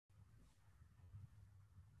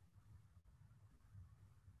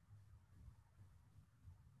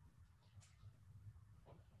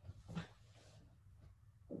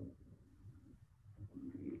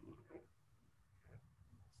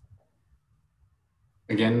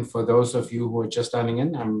Again, for those of you who are just dialing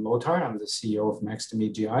in, I'm Lothar. I'm the CEO of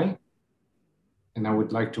MaxStim-EGI, and I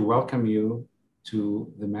would like to welcome you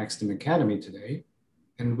to the MaxStim Academy today.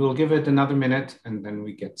 And we'll give it another minute, and then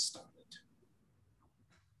we get started.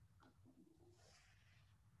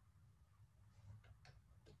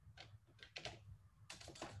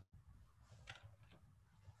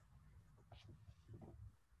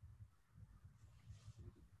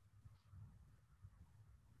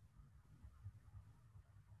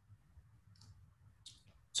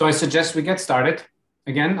 So I suggest we get started.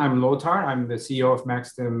 Again, I'm Lothar. I'm the CEO of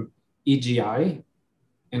MaxStim-EGI,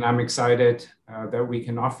 and I'm excited that we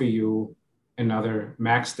can offer you another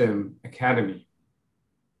MaxStim Academy.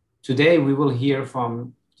 Today, we will hear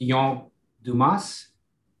from Guillaume Dumas,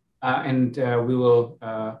 and we will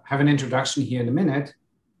have an introduction here in a minute.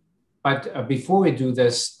 But before we do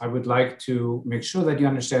this, I would like to make sure that you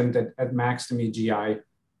understand that at MaxStim-EGI,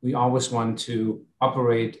 we always want to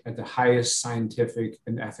operate at the highest scientific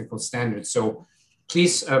and ethical standards. So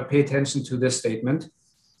please pay attention to this statement.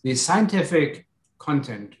 The scientific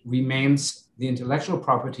content remains the intellectual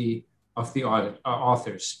property of the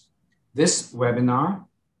authors. This webinar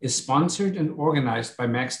is sponsored and organized by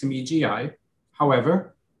MaxStim-EGI.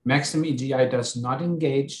 However, MaxStim-EGI does not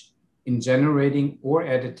engage in generating or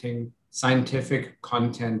editing scientific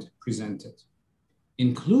content presented.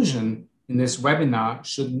 Inclusion in this webinar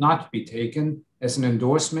should not be taken as an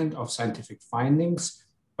endorsement of scientific findings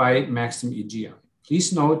by MaxStim-EGI.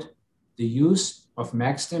 Please note the use of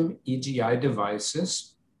MaxStim-EGI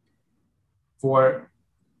devices for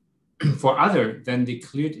other than the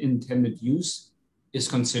cleared intended use is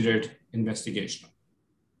considered investigational.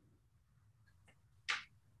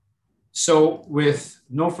 So with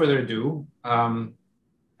no further ado,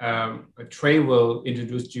 Trey will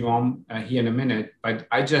introduce Guillaume here in a minute, but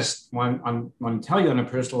I just want to tell you on a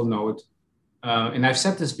personal note, and I've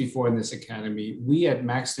said this before in this academy, we at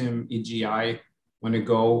MaxStim-EGI want to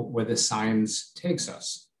go where the science takes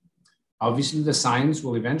us. Obviously, the science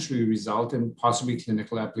will eventually result in possibly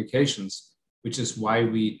clinical applications, which is why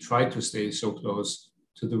we try to stay so close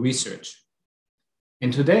to the research.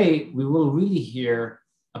 And today, we will really hear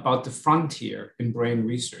about the frontier in brain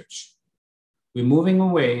research. We're moving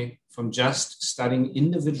away from just studying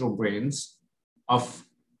individual brains of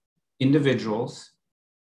individuals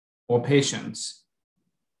or patients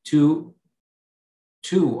to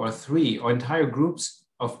 2 or 3 or entire groups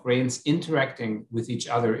of brains interacting with each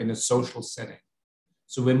other in a social setting.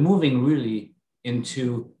 So we're moving really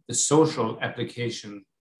into the social application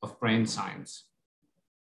of brain science.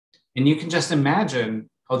 And you can just imagine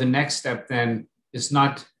how the next step then is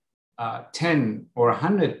not 10 or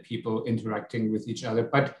 100 people interacting with each other,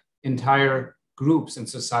 but entire groups and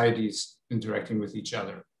societies interacting with each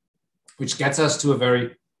other, which gets us to a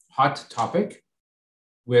very hot topic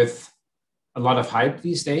with a lot of hype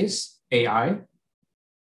these days, AI.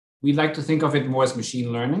 We like to think of it more as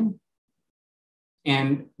machine learning.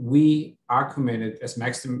 And we are committed as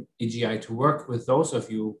MaxStim-EGI to work with those of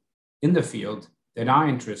you in the field that are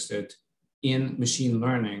interested in machine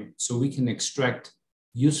learning so we can extract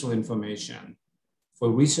useful information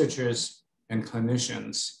for researchers and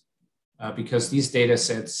clinicians because these data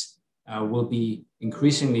sets will be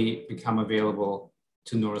increasingly become available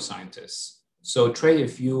to neuroscientists. So Trey,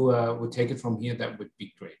 if you would take it from here, that would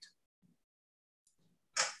be great.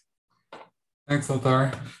 Thanks,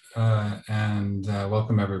 Lothar, and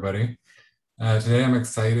welcome everybody. Today I'm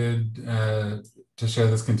excited to share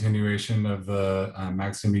this continuation of the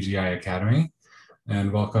MaxStim-EGI Academy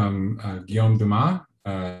and welcome Guillaume Dumas,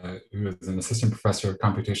 who is an assistant professor of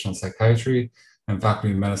computational psychiatry and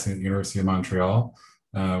faculty of medicine at the University of Montreal.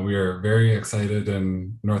 We are very excited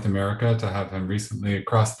in North America to have him recently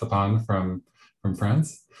crossed the pond from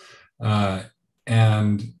France.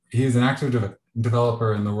 And he is an active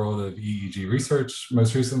developer in the world of EEG research,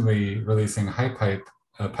 most recently releasing HyPyP,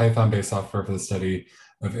 a Python-based software for the study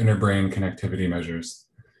of inner brain connectivity measures.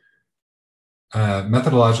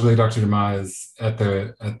 Methodologically, Dr. Dumas is at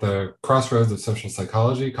the crossroads of social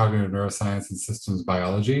psychology, cognitive neuroscience, and systems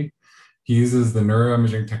biology. He uses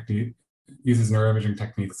neuroimaging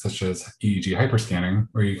techniques such as EEG hyperscanning,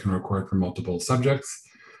 where you can record from multiple subjects.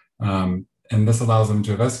 And this allows them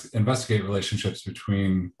to investigate relationships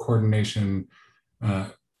between coordination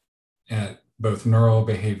at both neural,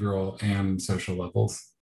 behavioral, and social levels.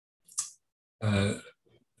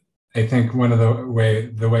 I think one of the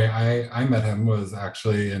way I met him was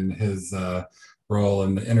actually in his role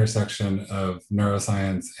in the intersection of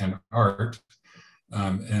neuroscience and art.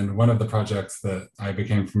 And one of the projects that I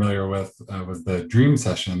became familiar with was the Dream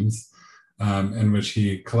Sessions, in which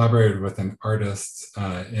he collaborated with an artist.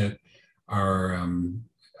 It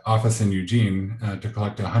office in Eugene to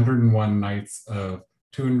collect 101 nights of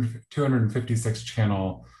 256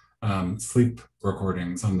 channel sleep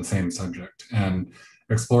recordings on the same subject and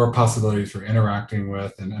explore possibilities for interacting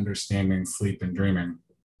with and understanding sleep and dreaming.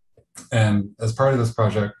 And as part of this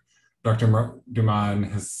project, Dr. Dumas and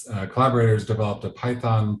his collaborators developed a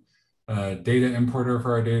Python data importer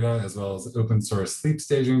for our data, as well as open source sleep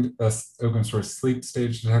stage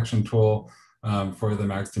detection tool for the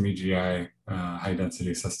MaxIM-EGI high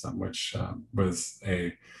density system, which was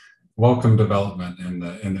a welcome development in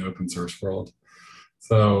the open source world.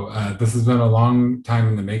 So this has been a long time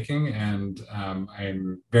in the making, and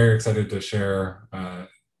I'm very excited to share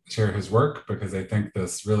his work, because I think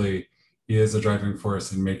this really, he is a driving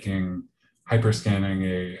force in making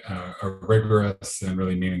hyperscanning a rigorous and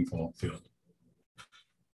really meaningful field.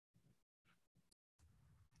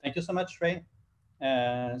 Thank you so much, Ray.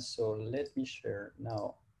 So let me share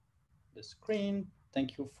now the screen.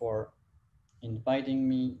 Thank you for inviting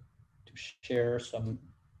me to share some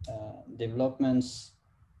developments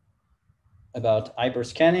about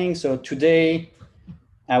hyperscanning. So today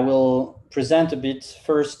I will present a bit.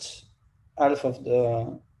 First half of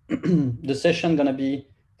the session gonna be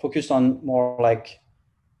focused on more like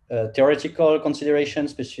theoretical considerations,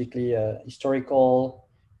 specifically historical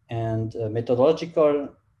and methodological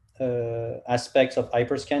aspects of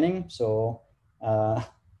hyperscanning. So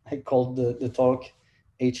I called the talk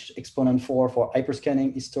H exponent 4 for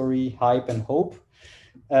hyperscanning, history, hype, and hope.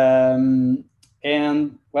 And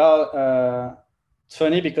well, it's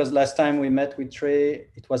funny because last time we met with Trey,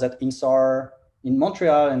 it was at INSAR in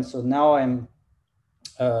Montreal. And so now I'm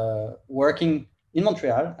working in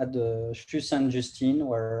Montreal at the CHU Saint-Justine,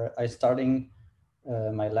 where I'm starting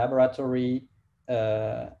my laboratory.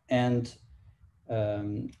 And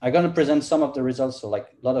I'm going to present some of the results. So like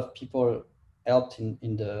a lot of people helped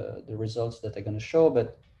in the results that I'm going to show,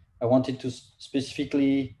 but I wanted to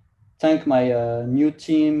specifically thank my new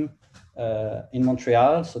team in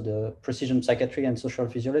Montreal, so the Precision Psychiatry and Social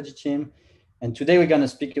Physiology team. And today we're going to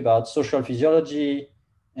speak about social physiology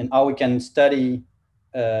and how we can study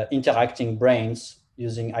interacting brains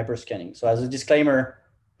using hyperscanning. So as a disclaimer,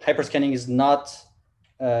 hyperscanning is not,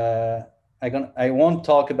 I won't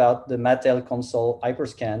talk about the Mattel console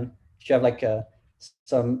hyperscan. If you have like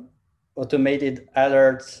some automated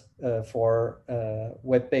alerts for a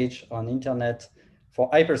web page on internet for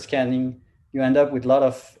hyperscanning, you end up with a lot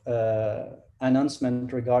of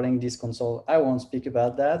announcement regarding this console. I won't speak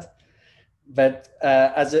about that. But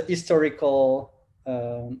as a historical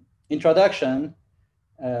introduction,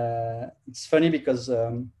 it's funny because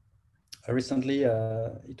recently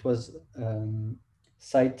it was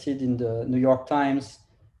cited in the New York Times.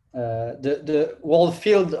 The whole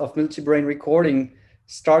field of multi-brain recording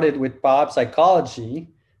started with parapsychology,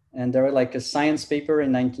 and there was like a science paper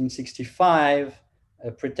in 1965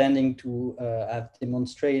 pretending to have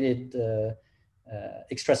demonstrated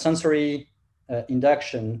extrasensory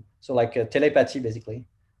induction, so like a telepathy basically,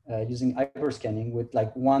 using hyperscanning with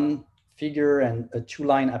like one figure and a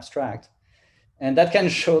two-line abstract. And that can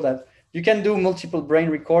show that you can do multiple brain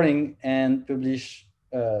recording and publish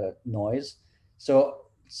noise. So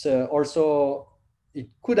also it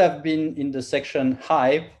could have been in the section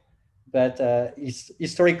hype, but it's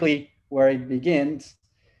historically where it begins.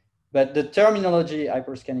 But the terminology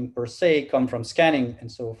hyperscanning per se come from scanning, and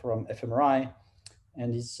so from fMRI,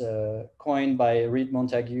 and is coined by Reed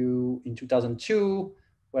Montague in 2002,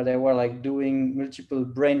 where they were like doing multiple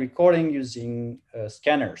brain recording using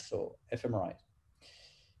scanners, so fMRI.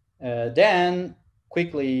 Then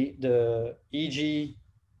quickly the EEG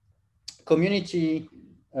community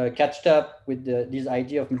catched up with this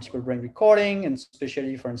idea of multiple brain recording, and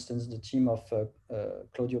especially, for instance, the team of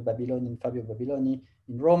Claudio Babiloni and Fabio Babiloni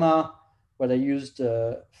in Roma, where they used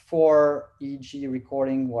 4 EEG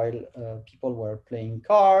recording while people were playing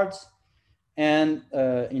cards. And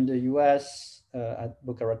in the US, at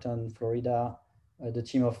Boca Raton, Florida, the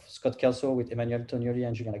team of Scott Kelso with Emmanuel Tognoli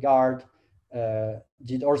and Julien Lagarde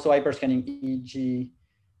did also hyperscanning EEG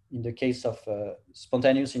in the case of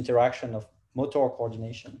spontaneous interaction of motor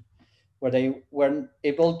coordination, where they were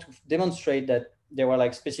able to demonstrate that there were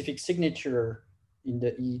like specific signature in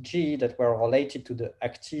the EEG that were related to the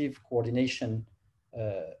active coordination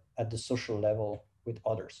at the social level with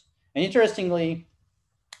others. And interestingly,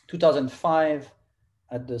 2005,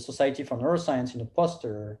 at the Society for Neuroscience in a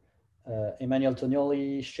poster, Emmanuel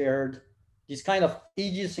Tognoli shared this kind of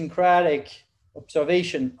idiosyncratic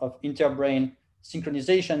observation of interbrain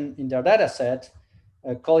synchronization in their data set,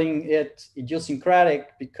 calling it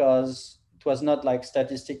idiosyncratic because it was not like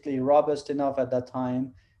statistically robust enough at that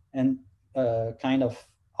time, and kind of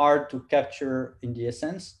hard to capture in the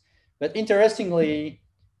essence. But interestingly,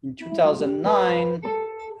 in 2009,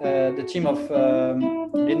 the team of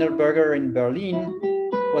Lindelberger in Berlin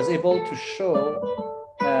was able to show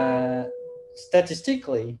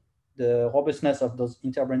statistically the robustness of those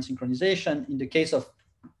interbrain synchronization in the case of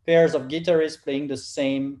pairs of guitarists playing the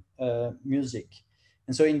same music.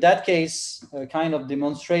 And so in that case, kind of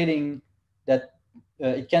demonstrating that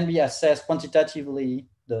it can be assessed quantitatively,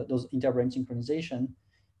 those interbrain synchronization,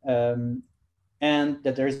 and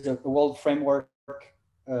that there is a world framework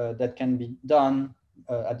that can be done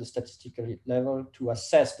at the statistical level to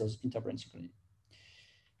assess those interbrain synchronization.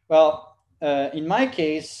 Well, in my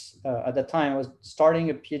case, at that time, I was starting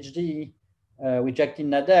a PhD with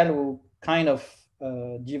Jacqueline Nadel, who kind of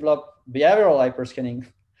developed behavioral hyperscanning,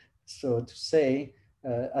 so to say,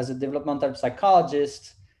 as a developmental psychologist,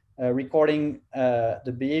 recording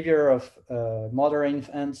the behavior of mother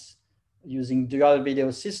infants using dual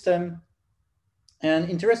video system. And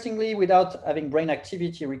interestingly, without having brain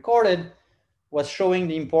activity recorded, was showing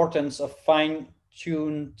the importance of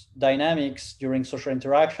fine-tuned dynamics during social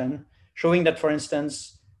interaction, showing that, for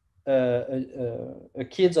instance, a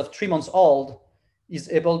kid of 3 months old is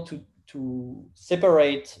able to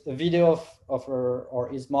separate a video of her or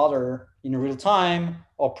his mother in real time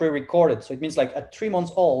or pre-recorded. So it means like at 3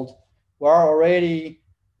 months old, we are already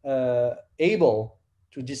able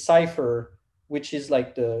to decipher which is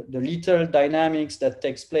like the little dynamics that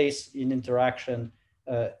takes place in interaction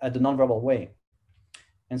at the nonverbal way.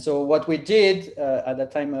 And so what we did at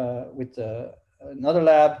that time with another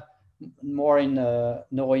lab, more in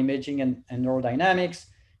neuroimaging and neurodynamics,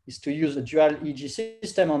 is to use a dual EEG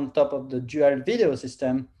system on top of the dual video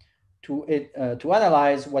system to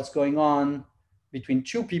analyze what's going on between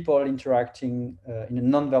two people interacting in a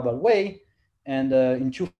nonverbal way and in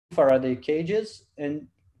two Faraday cages. And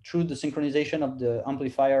through the synchronization of the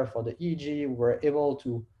amplifier for the EEG, we're able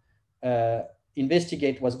to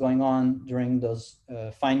investigate what's going on during those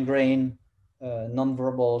fine-grained,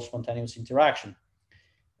 nonverbal, spontaneous interaction.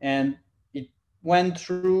 And it went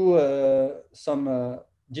through some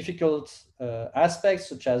difficult aspects,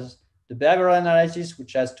 such as the behavioral analysis,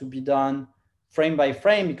 which has to be done frame by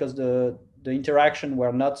frame because the interaction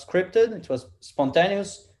were not scripted. It was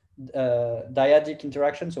spontaneous, dyadic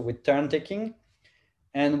interaction, so with turn taking.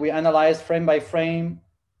 And we analyzed frame by frame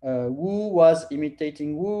who was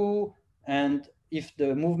imitating who, and if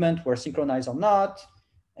the movement were synchronized or not.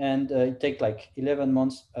 And it takes like 11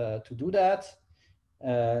 months to do that.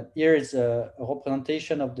 Here is a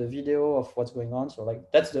representation of the video of what's going on. So like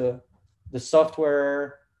that's the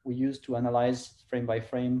software we use to analyze frame by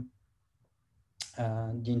frame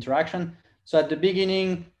the interaction. So at the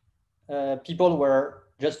beginning, people were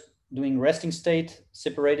just doing resting state,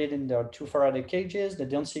 separated in their two Faraday cages. They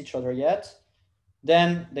don't see each other yet.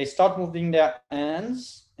 Then they start moving their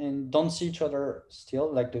hands and don't see each other still,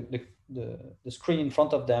 like the screen in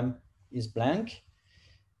front of them is blank.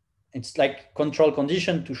 It's like control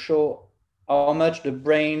condition to show how much the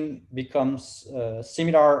brain becomes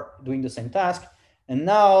similar doing the same task. And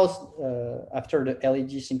now, after the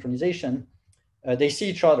LED synchronization, they see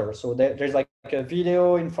each other. So there's like a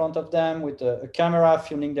video in front of them with a camera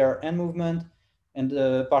filming their hand movement, and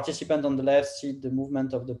the participant on the left see the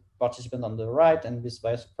movement of the participant on the right, and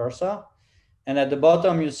vice versa. And at the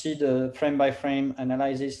bottom, you see the frame by frame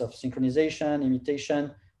analysis of synchronization,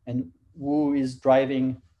 imitation, and who is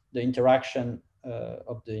driving the interaction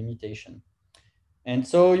of the imitation. And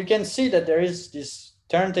so you can see that there is this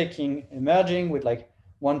turn taking emerging with like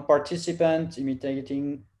one participant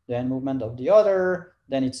imitating the hand movement of the other,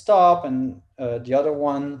 then it stops, and the other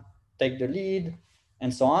one take the lead,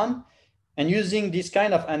 and so on. And using this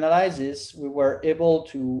kind of analysis, we were able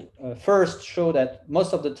to first show that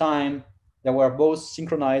most of the time they were both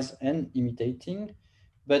synchronized and imitating.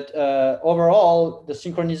 But overall, the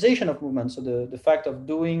synchronization of movement, so the fact of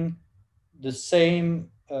doing the same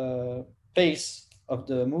pace of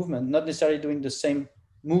the movement, not necessarily doing the same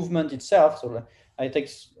movement itself. So I take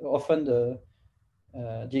often the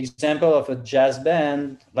example of a jazz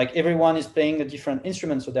band, like everyone is playing a different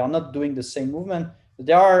instrument, so they are not doing the same movement. But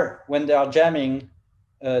they are, when they are jamming,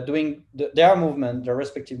 doing their movement, their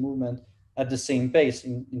respective movement at the same pace,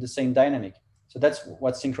 in the same dynamic. So that's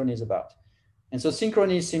what synchrony is about. And so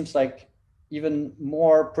synchrony seems like even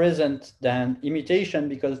more present than imitation,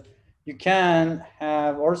 because you can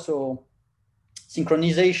have also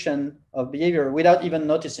synchronization of behavior without even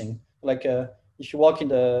noticing. Like if you walk in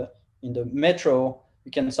the metro,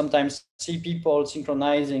 you can sometimes see people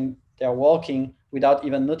synchronizing their walking without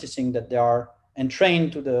even noticing that they are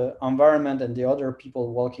entrained to the environment and the other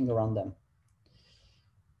people walking around them.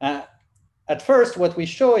 at first, what we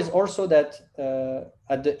show is also that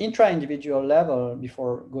at the intra-individual level,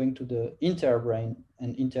 before going to the inter-brain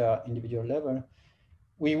and inter-individual level,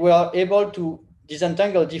 we were able to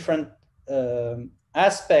disentangle different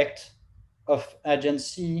aspects of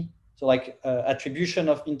agency, so like attribution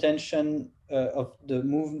of intention of the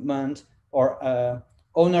movement, or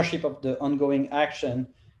ownership of the ongoing action,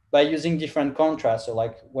 by using different contrasts. So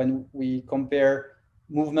like when we compare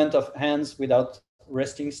movement of hands without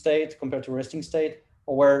resting state compared to resting state,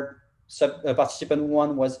 or where participant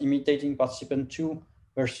 1 was imitating participant 2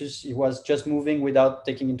 versus he was just moving without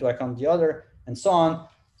taking into account the other, and so on.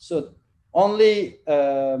 So only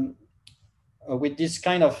with this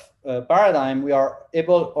kind of paradigm, we are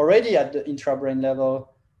able already at the intrabrain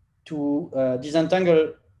level to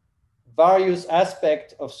disentangle various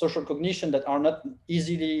aspects of social cognition that are not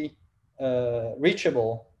easily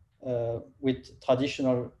reachable with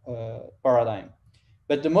traditional paradigm.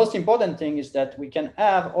 But the most important thing is that we can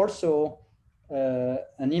have also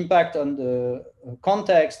an impact on the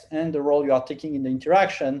context and the role you are taking in the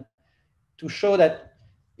interaction, to show that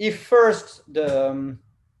if first the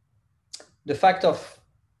fact of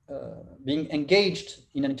being engaged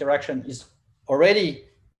in an interaction is already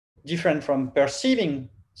different from perceiving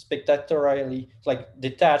spectatorily, like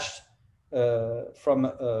detached from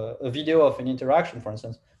a video of an interaction, for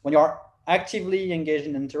instance. When you are actively engaged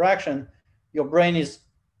in an interaction, your brain is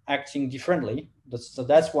acting differently. So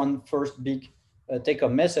that's one first big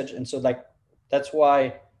take-home message. And so like that's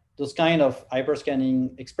why those kind of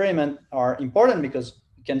hyperscanning experiments are important, because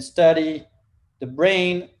you can study the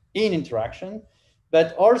brain in interaction.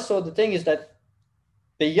 But also the thing is that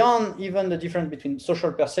beyond even the difference between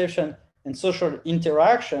social perception and social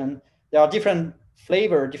interaction, there are different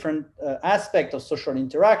flavor, different aspects of social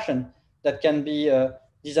interaction that can be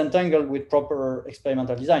disentangled with proper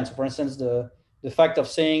experimental design. So for instance, the fact of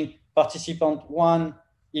saying participant 1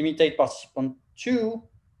 imitate participant 2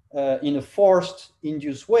 in a forced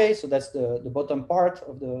induced way, so that's the bottom part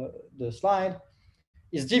of the slide,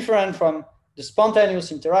 is different from the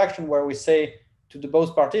spontaneous interaction where we say to the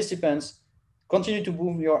both participants, continue to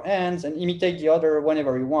move your hands and imitate the other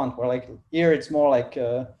whenever you want, where like here it's more like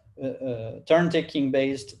a turn-taking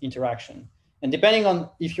based interaction. And depending on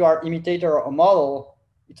if you are imitator or model,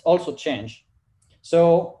 it's also changed.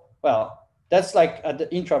 So, well, that's like at the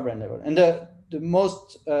intrabrain level. And the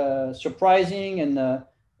most surprising and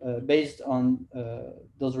based on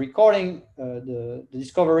those recording, the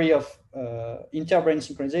discovery of interbrain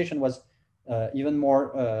synchronization was even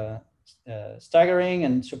more staggering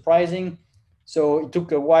and surprising. So it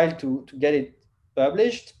took a while to get it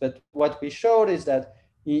published, but what we showed is that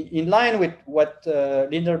in line with what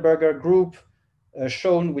Lindenberger group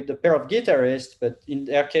shown with the pair of guitarists, but in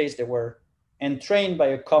their case, they were entrained by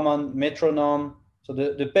a common metronome. So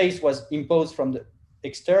the pace was imposed from the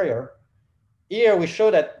exterior. Here we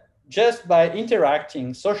show that just by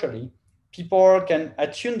interacting socially, people can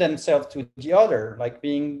attune themselves to the other, like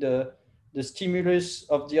being the stimulus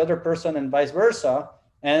of the other person and vice versa,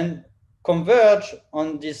 and converge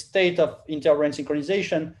on this state of interbrain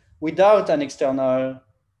synchronization without an external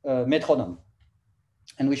metronome.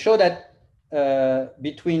 And we show that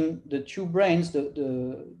between the two brains,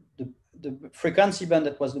 the frequency band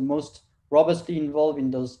that was the most robustly involved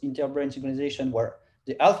in those interbrain synchronization were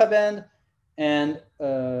the alpha band, and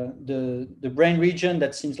the brain region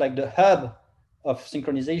that seems like the hub of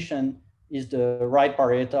synchronization is the right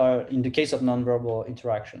parietal in the case of nonverbal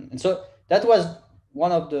interaction. And so that was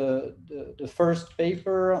one of the first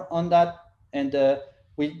paper on that. And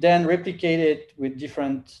we then replicated with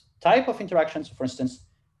different type of interactions. For instance,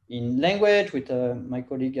 in language with my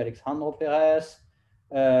colleague Alejandro Perez,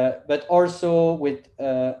 but also with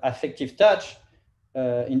affective touch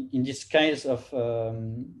in this case of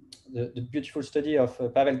the beautiful study of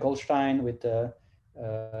Pavel Goldstein with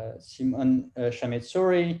Simon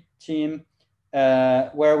Chametsuri team,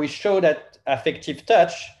 where we show that affective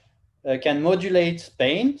touch can modulate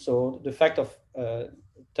pain. So the fact of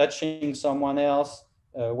touching someone else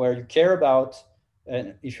where you care about,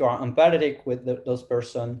 and if you are empathetic with those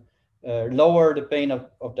person, lower the pain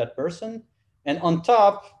of that person. And on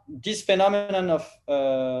top, this phenomenon of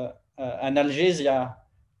analgesia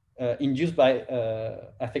induced by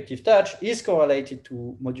affective touch is correlated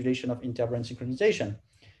to modulation of interbrain synchronization.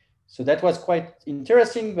 So that was quite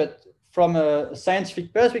interesting, but from a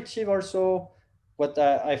scientific perspective also, what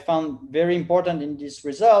I found very important in these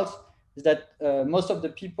results is that most of the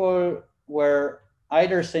people were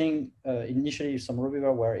either saying, initially some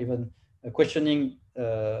reviewer were even questioning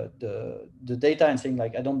the data and saying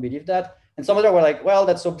like, I don't believe that. And some other were like, well,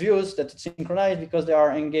 that's obvious that it's synchronized because they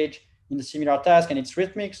are engaged in the similar task and it's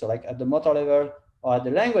rhythmic, so like at the motor level or at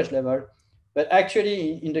the language level. But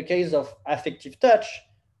actually, in the case of affective touch,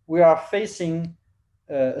 we are facing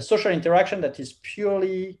a social interaction that is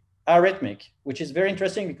purely arrhythmic, which is very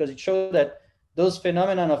interesting because it shows that those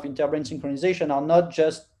phenomena of interbrain synchronization are not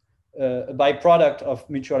just a byproduct of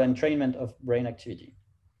mutual entrainment of brain activity.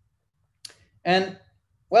 And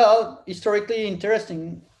well, historically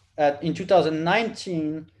interesting, in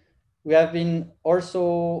 2019, we have been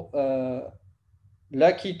also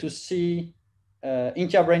lucky to see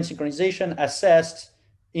interbrain synchronization assessed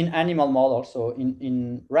in animal models, so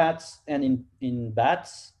in rats and in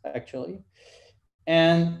bats, actually.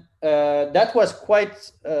 And that was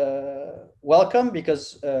quite welcome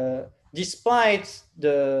because despite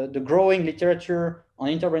the growing literature on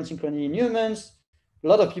interbrain synchrony in humans, a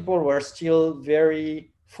lot of people were still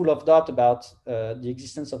very full of doubt about the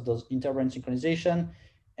existence of those interbrain synchronization.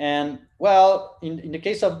 And well, in the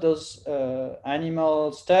case of those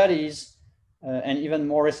animal studies, and even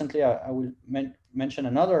more recently, I will mention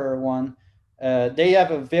another one, they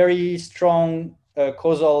have a very strong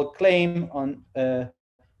causal claim on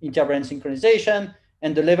interbrain synchronization,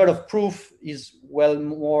 and the level of proof is well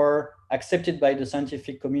more accepted by the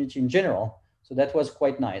scientific community in general. So that was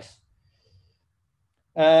quite nice.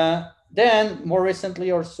 Then more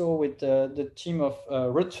recently also with the team of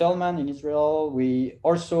Ruth Feldman in Israel, we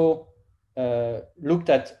also looked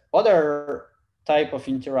at other type of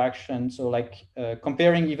interaction. So like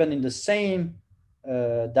comparing even in the same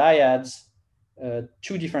dyads,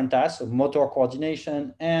 two different tasks, so motor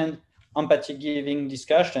coordination and empathy giving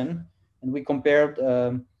discussion. And we compared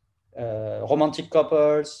romantic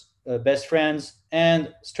couples, best friends,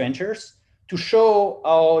 and strangers to show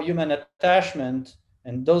how human attachment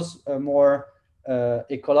and those more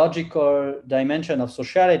ecological dimension of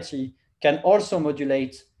sociality can also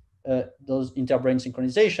modulate those interbrain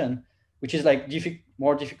synchronization, which is like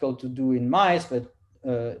more difficult to do in mice, but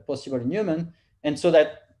possible in human. And so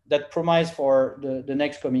that promise for the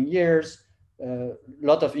next coming years, a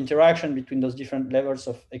lot of interaction between those different levels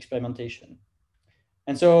of experimentation.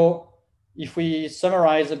 And so if we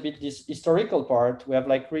summarize a bit this historical part, we have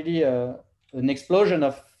like really an explosion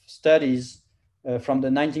of studies from the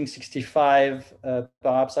 1965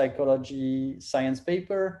 parapsychology science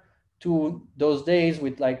paper to those days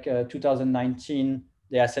with like 2019,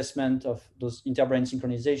 the assessment of those interbrain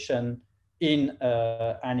synchronization in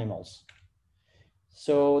animals.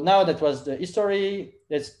 So now that was the history,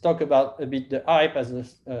 let's talk about a bit the hype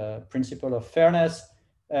as a principle of fairness.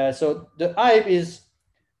 So the hype is,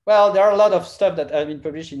 well, there are a lot of stuff that have been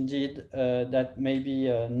published indeed that may be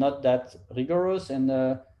not that rigorous.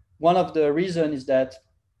 And one of the reasons is that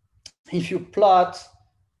if you plot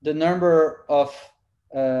the number of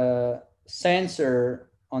sensor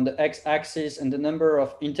on the x-axis and the number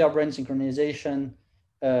of interbrain synchronization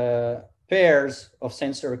pairs of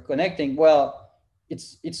sensor connecting, well,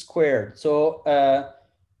 it's squared. So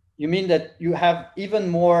you mean that you have even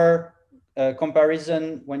more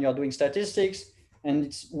comparison when you're doing statistics, and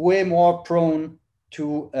it's way more prone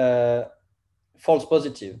to false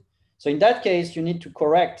positive. So in that case, you need to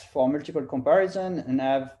correct for multiple comparison and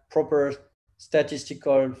have proper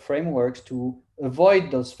statistical frameworks to avoid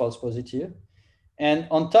those false positive. And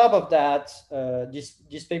on top of that,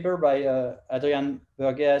 this paper by Adrian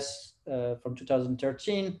Burgess from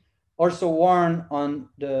 2013 also warned on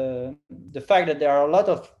the fact that there are a lot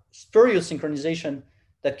of spurious synchronization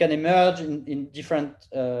that can emerge in different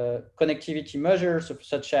connectivity measures,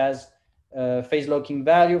 such as phase locking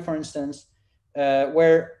value, for instance,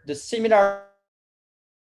 where the similar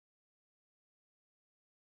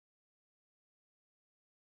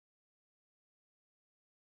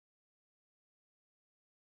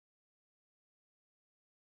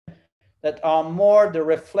that are more the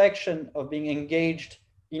reflection of being engaged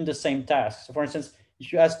in the same task. So for instance,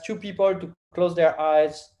 if you ask two people to close their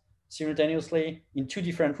eyes simultaneously in two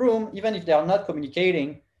different rooms, even if they are not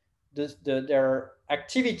communicating, their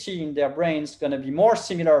activity in their brains is going to be more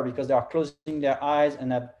similar because they are closing their eyes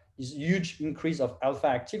and have this huge increase of alpha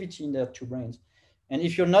activity in their two brains. And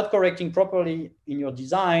if you're not correcting properly in your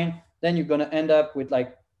design, then you're going to end up with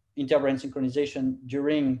like interbrain synchronization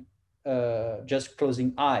during just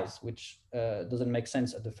closing eyes, which doesn't make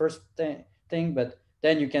sense at the first thing. But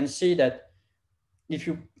then you can see that if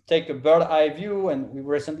you take a bird eye view, and we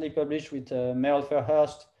recently published with Meryl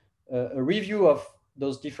Fairhurst a review of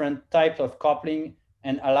those different types of coupling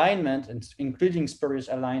and alignment, and including spurious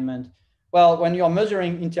alignment. Well, when you're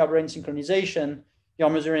measuring interbrain synchronization, you're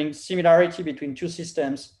measuring similarity between two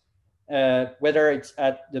systems, whether it's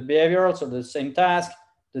at the behavioral, so the same task,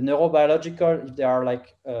 the neurobiological, if they are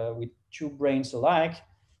like with two brains alike,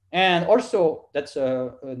 And also, that's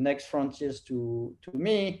a next frontiers to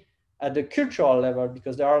me at the cultural level,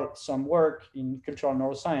 because there are some work in cultural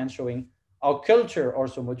neuroscience showing how culture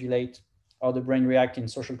also modulates how the brain reacts in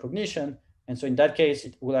social cognition. And so in that case,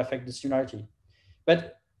 it will affect the similarity.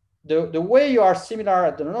 But the way you are similar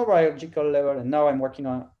at the neurobiological level, and now I'm working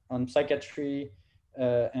on psychiatry,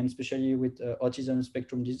 and especially with autism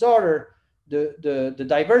spectrum disorder, the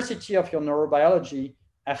diversity of your neurobiology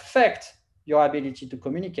affect your ability to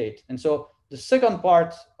communicate. And so the second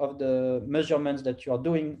part of the measurements that you are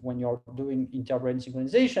doing when you're doing interbrain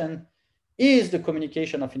synchronization is the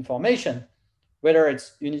communication of information, whether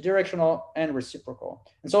it's unidirectional and reciprocal.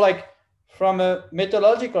 And so like from a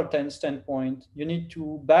methodological standpoint, you need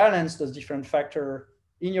to balance those different factors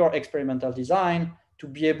in your experimental design to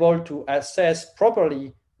be able to assess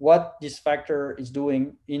properly what this factor is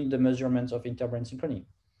doing in the measurements of interbrain synchrony.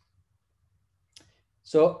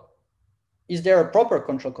 So is there a proper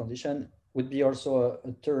control condition would be also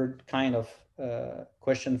a third kind of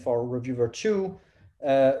question for reviewer two,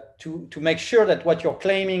 to make sure that what you're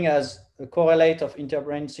claiming as a correlate of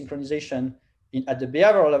interbrain synchronization at the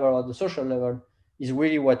behavioral level or the social level is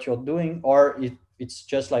really what you're doing, or if it's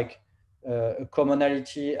just like a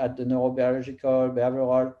commonality at the neurobiological,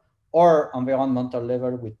 behavioral, or environmental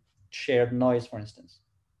level with shared noise, for instance.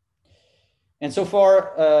 And so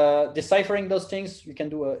for deciphering those things, you can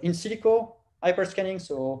do a in silico hyperscanning,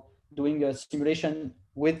 so doing a simulation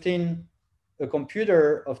within a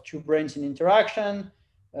computer of two brains in interaction.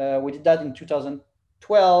 We did that in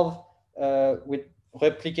 2012 with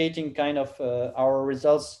replicating kind of our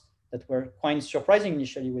results that were quite surprising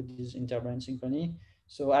initially with this interbrain synchrony.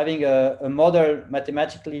 So having a model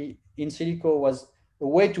mathematically in silico was a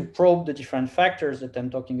way to probe the different factors that I'm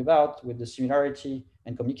talking about with the similarity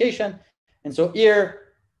and communication. And so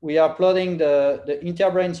here we are plotting the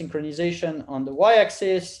interbrain synchronization on the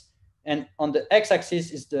y-axis, and on the x-axis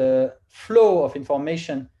is the flow of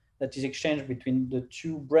information that is exchanged between the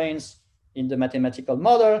two brains in the mathematical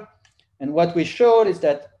model. And what we showed is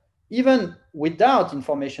that even without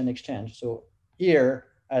information exchange, so here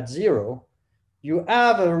at 0, you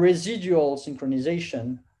have a residual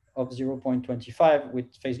synchronization of 0.25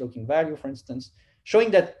 with phase locking value, for instance, showing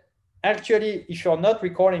that actually, if you're not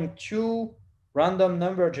recording two random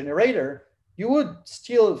number generator, you would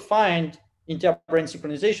still find interbrain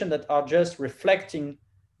synchronization that are just reflecting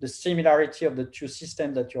the similarity of the two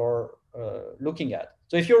systems that you're looking at.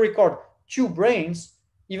 So if you record two brains,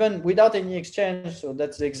 even without any exchange, so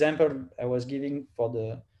that's the example I was giving for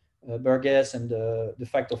the Burgess and the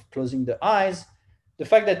fact of closing the eyes, the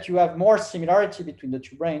fact that you have more similarity between the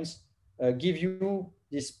two brains give you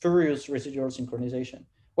this spurious residual synchronization.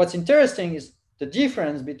 What's interesting is the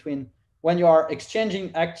difference between when you are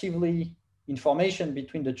exchanging actively information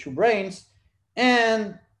between the two brains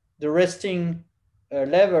and the resting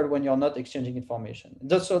level when you're not exchanging information.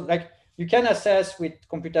 So like you can assess with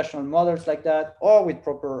computational models like that, or with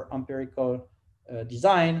proper empirical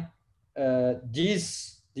design,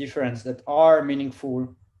 these differences that are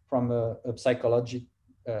meaningful from a psychological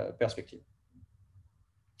perspective.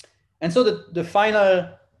 And so the final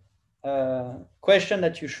question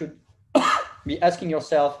that you should be asking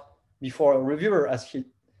yourself before a reviewer asks it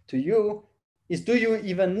to you is, do you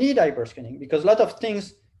even need hyperscanning? Because a lot of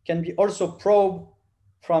things can be also probed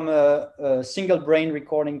from a single brain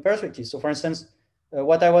recording perspective. So for instance,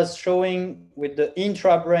 what I was showing with the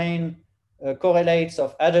intra-brain correlates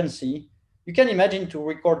of agency, you can imagine to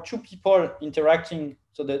record two people interacting.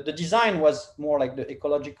 So the design was more like the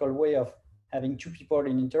ecological way of having two people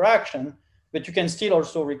in interaction, but you can still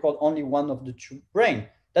also record only one of the two brain.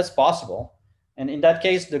 That's possible. And in that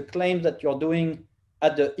case, the claim that you're doing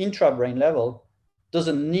at the intra-brain level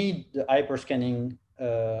doesn't need the hyperscanning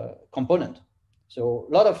component. So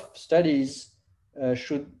a lot of studies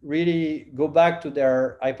should really go back to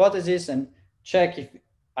their hypothesis and check if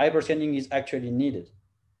hyperscanning is actually needed.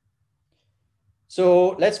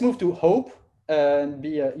 So let's move to hope and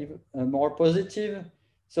be even more positive.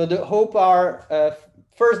 So the hope are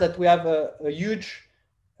first that we have a huge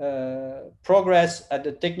progress at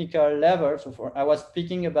the technical level. So I was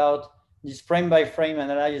speaking about this frame-by-frame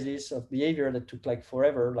analysis of behavior that took like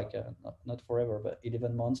forever, like not forever, but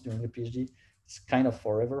 11 months during the PhD. It's kind of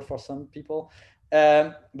forever for some people.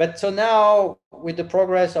 But so now with the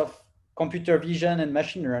progress of computer vision and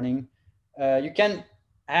machine learning, you can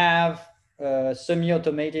have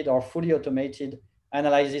semi-automated or fully automated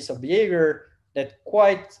analysis of behavior that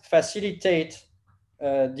quite facilitate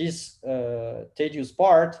this tedious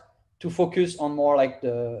part to focus on more like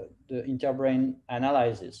the interbrain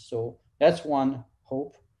analysis. So that's one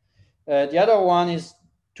hope. The other one is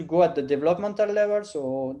to go at the developmental level.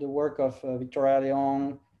 So the work of Victoria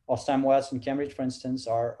Leong or Sam Watts in Cambridge, for instance,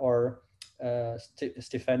 or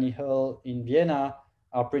Stephanie Hull in Vienna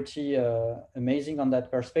are pretty amazing on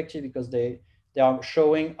that perspective, because they are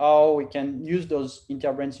showing how we can use those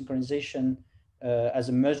interbrain synchronization as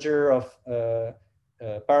a measure of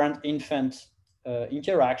parent-infant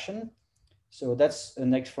interaction. So that's the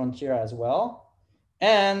next frontier as well.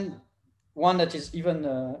 And one that is even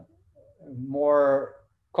more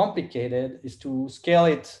complicated is to scale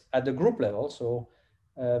it at the group level. So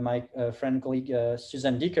my friend colleague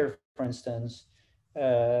Susan Dicker, for instance,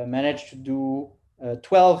 managed to do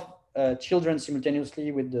 12 children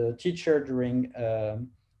simultaneously with the teacher during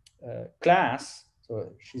class.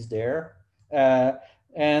 So she's there.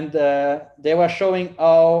 And they were showing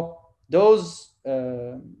how those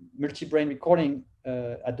multi-brain recording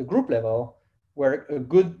at the group level were a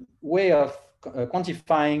good way of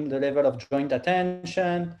quantifying the level of joint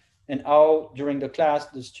attention and how during the class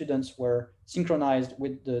the students were synchronized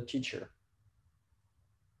with the teacher.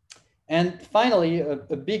 And finally,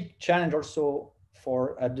 a big challenge also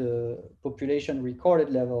for at the population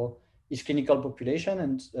recorded level is clinical population.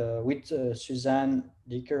 And with Suzanne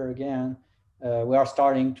Dicker again, we are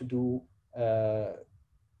starting to do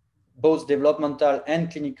both developmental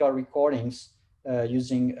and clinical recordings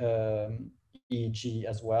using EEG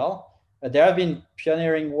as well. There have been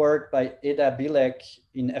pioneering work by Eda Bilek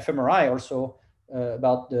in fMRI also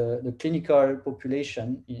about the clinical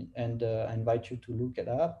population, and I invite you to look it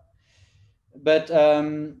up. But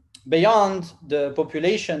beyond the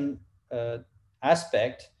population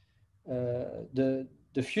aspect, the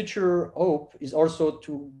future hope is also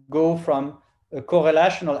to go from a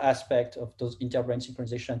correlational aspect of those interbrain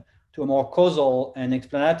synchronization to a more causal and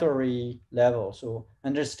explanatory level. So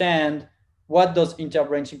understand what does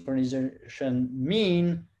interbrain synchronization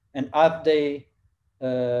mean, and have they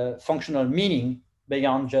functional meaning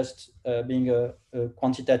beyond just being a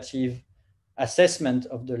quantitative assessment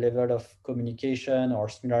of the level of communication or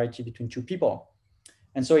similarity between two people.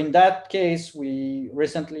 And so in that case, we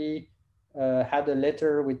recently had a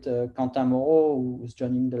letter with Quentin Moreau, who's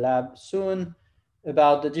joining the lab soon,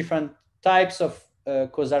 about the different types of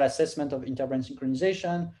causal assessment of interbrain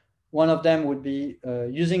synchronization. One of them would be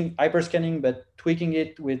using hyperscanning, but tweaking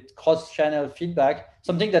it with cross-channel feedback,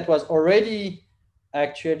 something that was already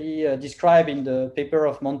actually described in the paper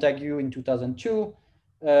of Montague in 2002,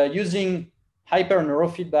 using hyper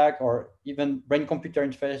neurofeedback or even brain-computer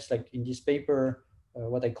interface, like in this paper,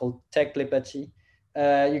 what I call tech telepathy.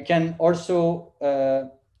 You can also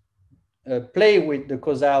play with the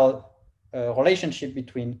causal relationship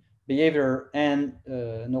between behavior and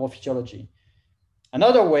neurophysiology.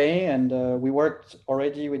 Another way, and we worked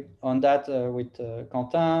already on that with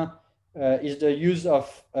Quentin, is the use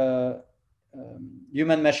of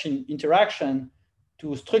human-machine interaction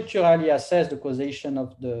to structurally assess the causation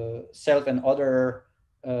of the self and other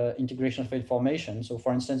integration of information. So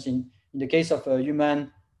for instance, in the case of a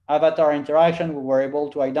human avatar interaction, we were able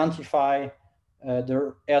to identify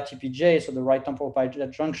the RTPJ, so the right temporal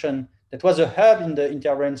pituitary junction, that was a hub in the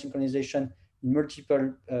interbrain synchronization in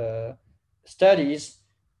multiple studies,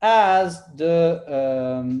 as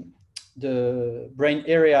the brain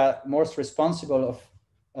area most responsible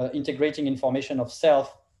of integrating information of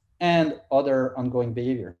self and other ongoing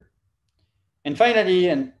behavior. And finally,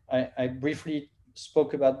 and I briefly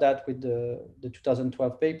spoke about that with the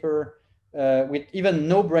 2012 paper, with even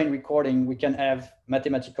no brain recording, we can have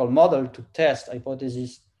mathematical model to test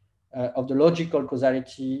hypotheses of the logical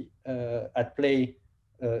causality at play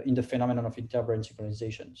in the phenomenon of interbrain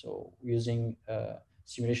synchronization. So using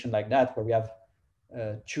simulation like that, where we have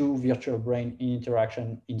two virtual brain in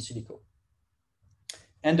interaction in silico.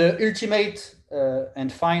 And the ultimate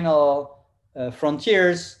and final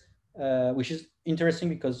frontiers, which is interesting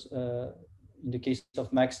because in the case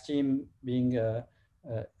of Max team being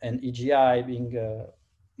and EGI being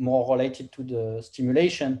more related to the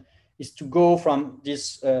stimulation, is to go from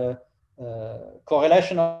this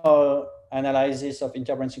correlational analysis of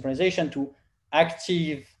interbrain synchronization to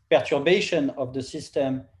active perturbation of the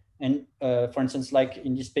system. And for instance, like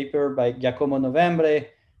in this paper by Giacomo Novembre,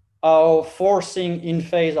 how forcing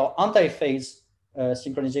in-phase or anti-phase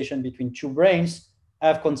synchronization between two brains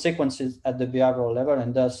have consequences at the behavioral level,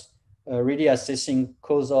 and thus really assessing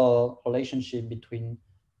causal relationship between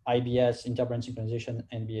IBS, interbrain synchronization,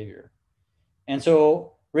 and behavior. And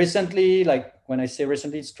so recently, like when I say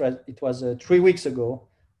recently, it was 3 weeks ago,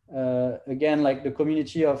 again, like the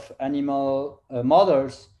community of animal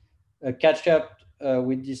models catch up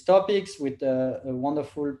with these topics with a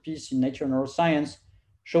wonderful piece in Nature Neuroscience,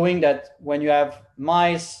 showing that when you have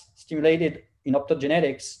mice stimulated in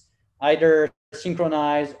optogenetics, either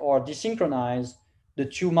synchronize or desynchronize the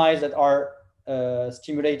two mice that are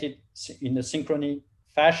stimulated in a synchrony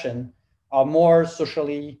fashion are more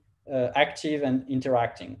socially active and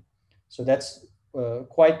interacting. So that's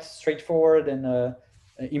quite straightforward and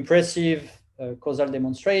impressive causal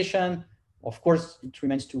demonstration. Of course, it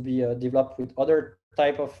remains to be developed with other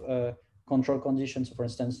type of control conditions. For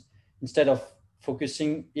instance, instead of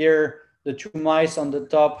focusing here, the two mice on the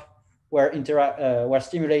top were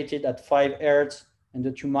stimulated at 5 Hz, and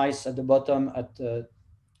the two mice at the bottom at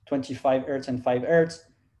 25 Hz and 5 Hz.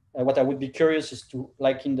 What I would be curious is to,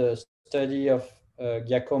 like in the study of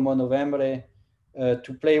Giacomo Novembre,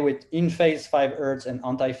 to play with in-phase 5 Hz and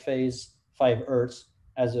anti-phase 5 Hz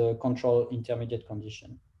as a control intermediate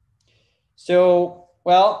condition. So,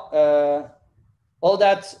 well, all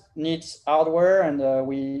that needs hardware, and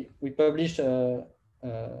we published a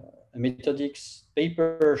methodics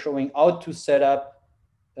paper showing how to set up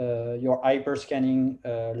your hyperscanning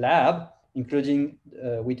lab, including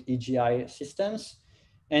with EGI systems.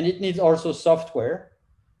 And it needs also software.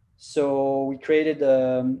 So we created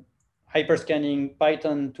a hyperscanning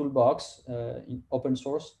Python toolbox in open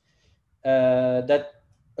source that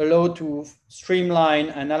allow to streamline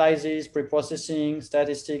analysis, preprocessing,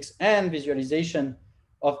 statistics, and visualization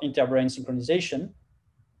of interbrain synchronization.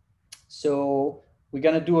 So we're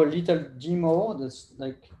gonna do a little demo. That's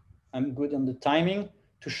like, I'm good on the timing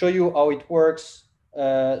to show you how it works,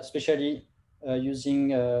 especially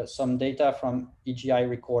using some data from EGI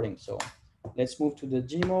recording. So let's move to the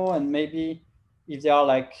demo, and maybe if there are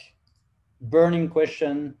like burning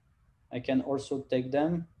questions, I can also take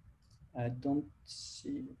them. I don't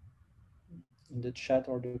see in the chat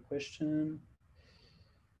or the question.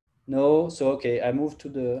 No, so okay, I move to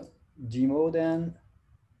the demo then,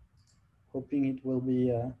 hoping it will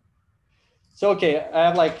be. So okay, I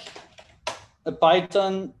have like a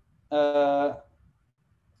Python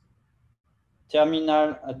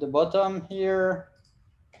terminal at the bottom here.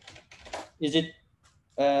 Is it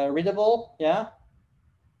readable? Yeah.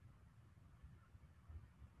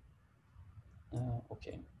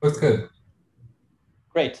 Okay. Looks good.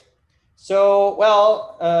 Great. So,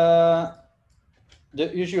 well,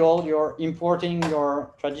 the usual, you're importing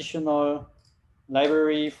your traditional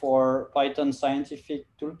library for Python scientific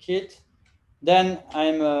toolkit. Then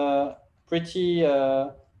I'm pretty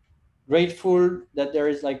grateful that there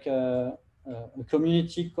is like a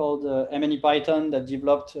community called MNE-Python that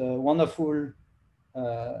developed a wonderful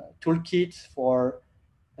toolkit for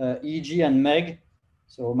EEG and MEG.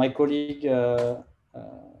 So my colleague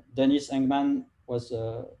Dennis Engman was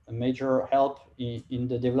a major help in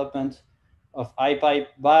the development of HyPyP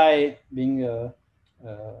by being a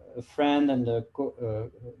friend and a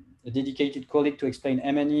dedicated colleague to explain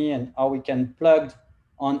MNE and how we can plug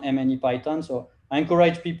on MNE-Python. So I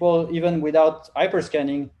encourage people, even without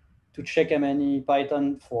hyperscanning, to check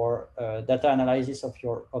MNE-Python for data analysis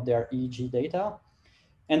of their EEG data.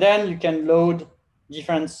 And then you can load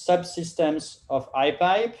different subsystems of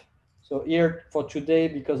HyPyP. So here for today,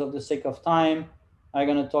 because of the sake of time, I'm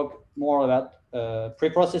going to talk more about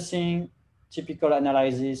preprocessing, typical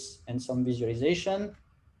analysis, and some visualization.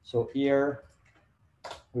 So here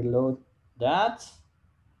we load that.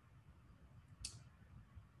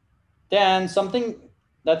 Then something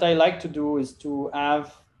that I like to do is to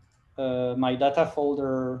have my data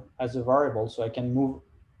folder as a variable, so I can move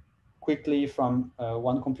quickly from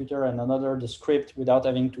one computer and another the script without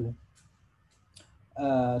having to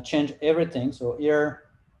change everything. So here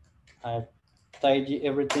I tidy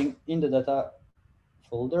everything in the data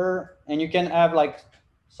folder, and you can have like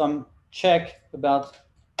some check about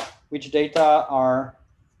which data are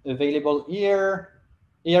available here.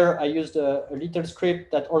 Here I used a little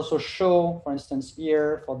script that also show, for instance,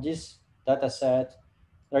 here for this data set,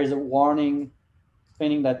 there is a warning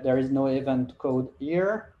explaining that there is no event code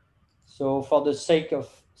here. So for the sake of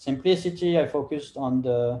simplicity, I focused on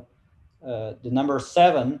the number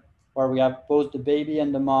 7, where we have both the baby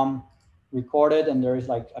and the mom recorded, and there is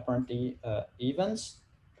like apparently events.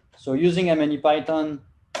 So using MNE-Python,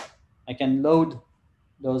 I can load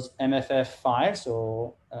those MFF files,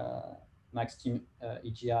 so MaxTeam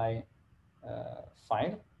EGI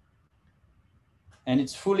file, and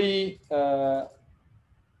it's fully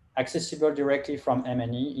accessible directly from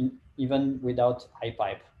MNE, even without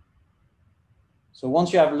HyPyP. So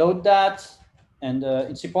once you have loaded that, and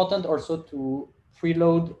it's important also to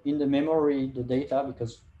preload in the memory the data,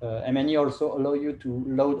 because MNE also allow you to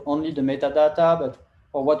load only the metadata, but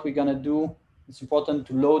for what we're gonna do, it's important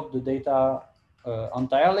to load the data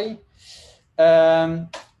entirely.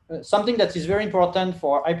 Something that is very important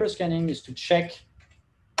for hyperscanning is to check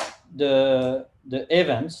the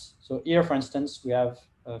events. So here, for instance, we have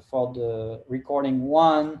for the recording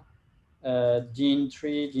 1, DIN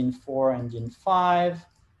 3, DIN 4, and DIN 5.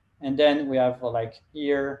 And then we have like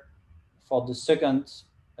here for the second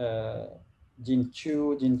DIN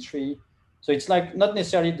 2, DIN 3. So it's like not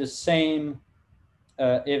necessarily the same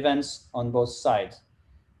events on both sides.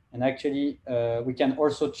 And actually, we can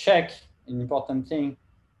also check an important thing,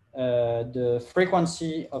 the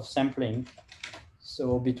frequency of sampling.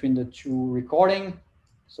 So between the two recording.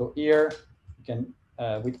 So here you can,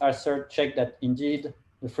 with assert, check that indeed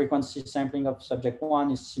the frequency sampling of subject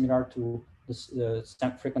 1 is similar to the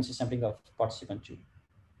frequency sampling of participant 2.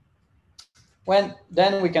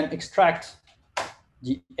 Then we can extract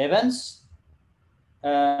the events,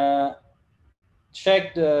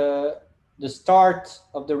 check the start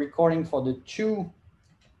of the recording for the two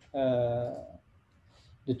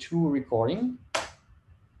recording.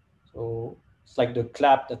 So it's like the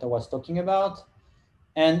clap that I was talking about.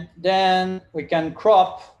 And then we can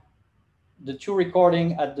crop the two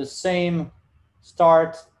recording at the same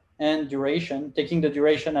start and duration, taking the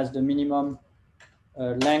duration as the minimum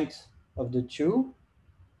length of the two.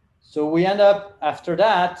 So we end up after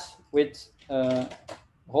that with row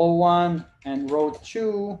 1 and row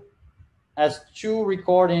 2 as two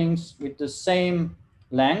recordings with the same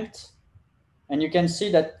length. And you can see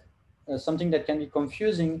that something that can be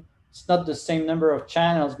confusing, it's not the same number of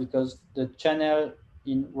channels because the channel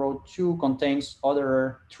in row 2 contains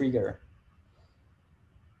other trigger.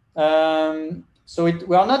 So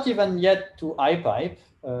we are not even yet to HyPyP.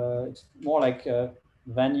 It's more like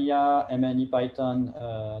vanilla MNE Python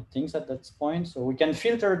things at that point. So we can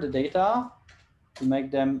filter the data to make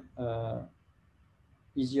them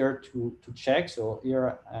easier to check. So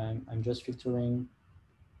here I'm just filtering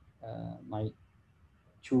my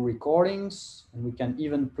two recordings, and we can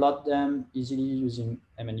even plot them easily using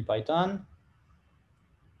MNE Python,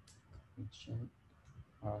 which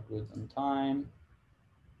are good on time.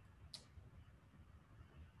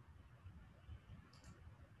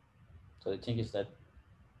 So the thing is that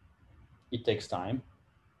it takes time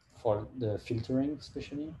for the filtering,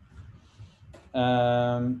 especially.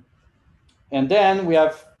 And then we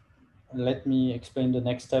have, let me explain the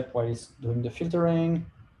next step while it's doing the filtering.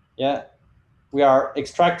 Yeah, we are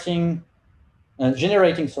extracting,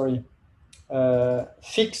 generating, sorry,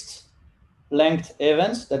 fixed length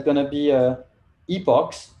events that are going to be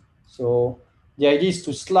epochs. So the idea is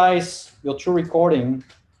to slice your true recording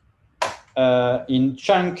in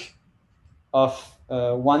chunk of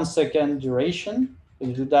 1 second duration. So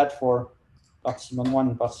you do that for participant 1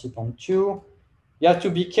 and participant 2. You have to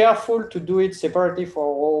be careful to do it separately for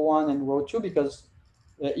row 1 and row 2, because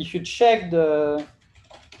if you check the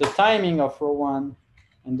timing of row 1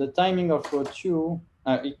 and the timing of row 2,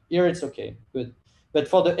 here it's okay, good. But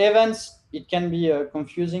for the events, it can be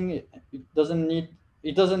confusing. It doesn't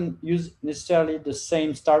use necessarily the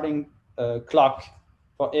same starting clock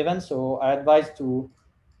for events. So I advise to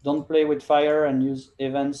don't play with fire and use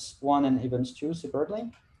events 1 and events 2 separately.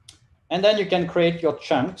 And then you can create your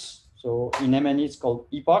chunks. So in MNE, it's called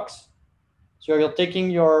epochs. So you're taking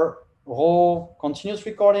your raw continuous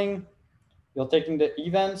recording, you're taking the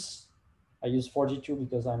events. I use 42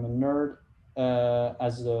 because I'm a nerd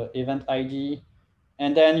as the event ID.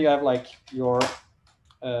 And then you have like your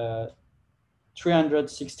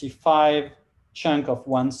 365 chunk of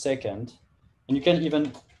 1 second. And you can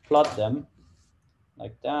even plot them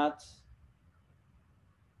like that.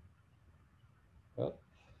 Oh.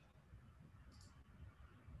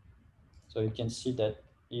 So you can see that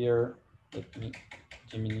here, let me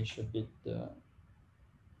diminish a bit the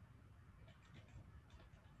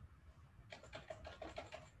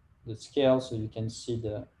scale so you can see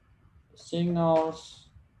the signals.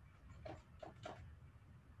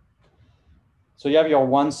 So you have your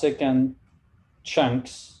 1 second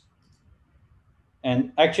chunks.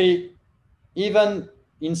 And actually, even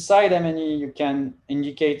inside MNE, you can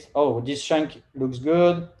indicate, oh, this chunk looks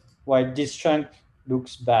good, while this chunk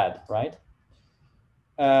looks bad, right?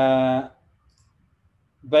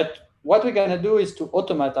 But what we're going to do is to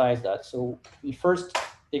automatize that. So we first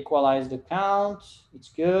equalize the count. It's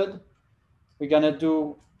good. We're going to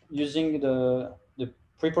do, using the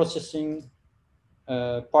pre-processing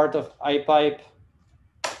part of HyPyP,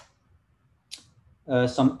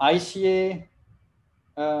 some ICA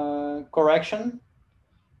correction.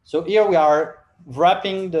 So here we are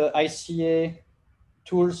wrapping the ICA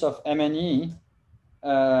tools of MNE,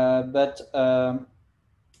 but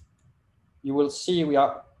you will see we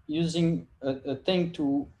are using a thing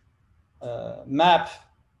to map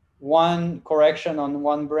one correction on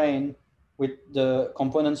one brain with the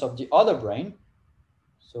components of the other brain.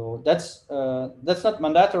 So that's not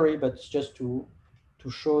mandatory, but it's just to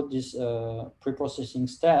show these pre-processing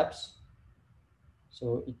steps.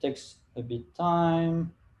 So it takes a bit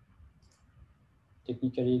time.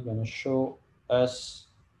 Technically, going to show us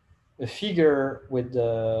a figure with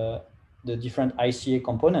the different ICA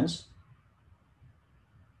components.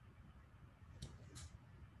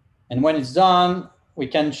 And when it's done, we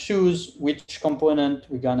can choose which component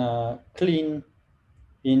we're gonna clean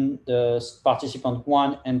in the participant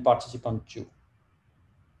 1 and participant 2.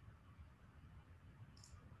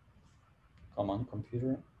 Come on,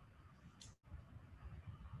 computer.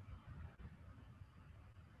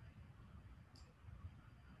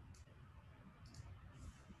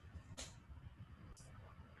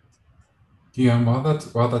 Guillaume,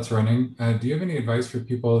 while that's running, do you have any advice for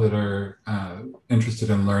people that are interested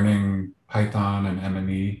in learning Python and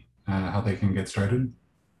M&E, how they can get started?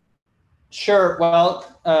 Sure. Well,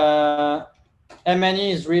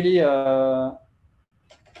 M&E is really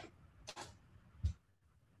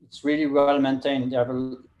it's really well maintained. They have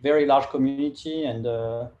a very large community, and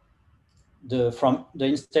from the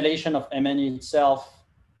installation of M&E itself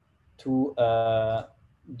to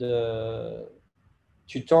the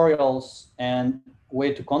tutorials and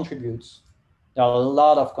way to contribute, there are a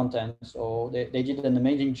lot of content. So they did an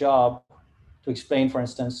amazing job to explain, for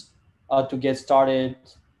instance, how to get started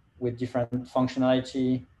with different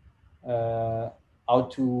functionality, how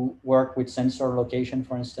to work with sensor location,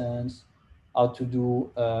 for instance, how to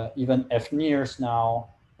do even FNIRS now.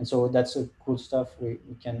 And so that's a cool stuff. We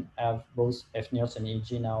can have both FNIRS and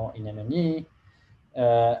EEG now in M&E.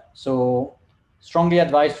 So strongly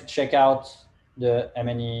advise to check out the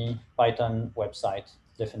M&E Python website,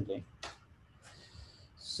 definitely.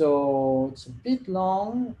 So it's a bit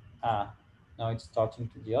long. Now it's starting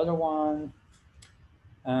to the other one.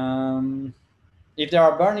 If there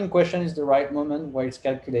are burning questions, it's the right moment where it's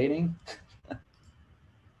calculating.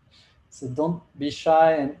 So don't be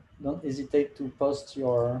shy and don't hesitate to post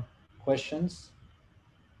your questions.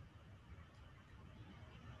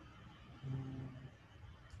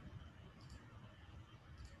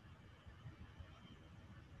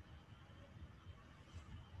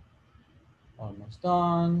 Almost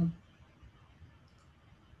done.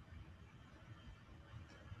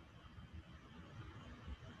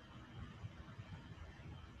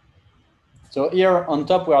 So here on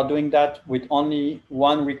top, we are doing that with only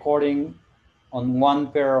one recording on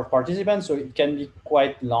one pair of participants, so it can be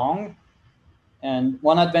quite long. And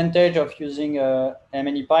one advantage of using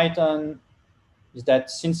M&E Python is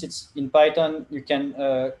that since it's in Python, you can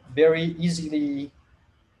very easily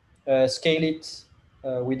scale it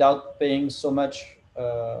without paying so much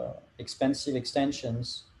expensive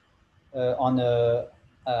extensions on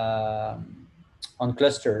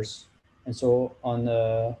clusters, and so on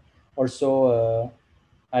also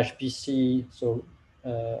HPC, so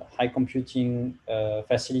high computing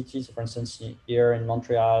facilities. For instance, here in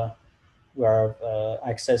Montreal, we have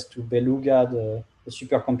access to Beluga, the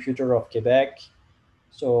supercomputer of Quebec.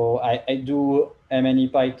 So I do M&E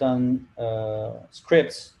Python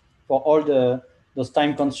scripts for all those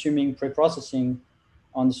time-consuming pre-processing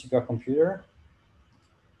on the supercomputer.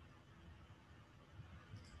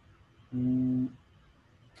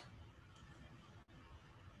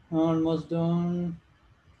 Almost done.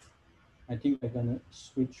 I think I'm gonna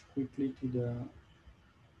switch quickly to the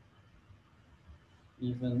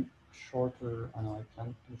even shorter. I know I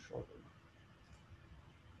can't do shorter.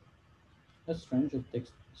 That's strange. It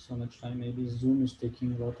takes so much time. Maybe Zoom is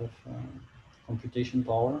taking a lot of computation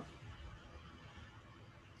power.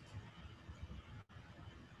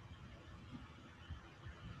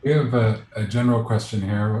 We have a general question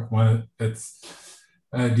here.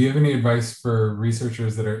 Do you have any advice for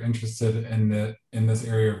researchers that are interested in this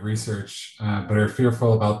area of research, but are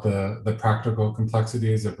fearful about the practical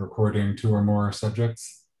complexities of recording 2 or more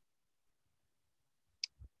subjects?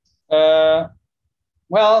 Well,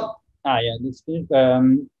 let's see.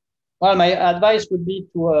 Well, my advice would be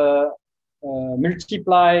to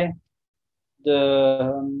multiply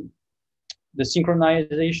the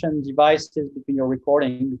synchronization devices between your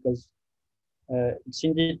recording, because it's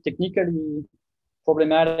indeed technically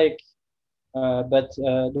problematic, but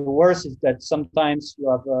the worst is that sometimes you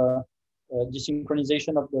have a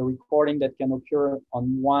desynchronization of the recording that can occur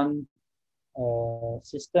on one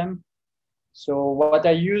system. So what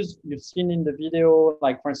I use, you've seen in the video,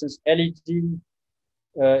 like for instance, LED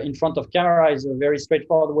in front of camera is a very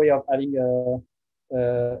straightforward way of adding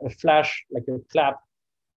a flash, like a clap,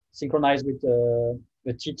 synchronized with the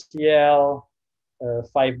TTL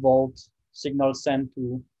 5-volt signal sent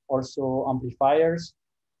to also amplifiers.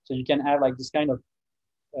 So you can have like this kind of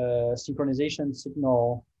synchronization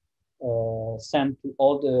signal sent to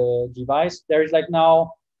all the device. There is like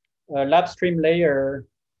now a lab stream layer,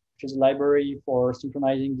 which is a library for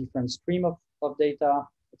synchronizing different stream of data.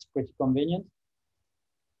 It's pretty convenient.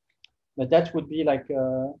 But that would be like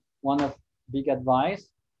one of big advice.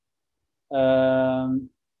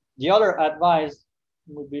 The other advice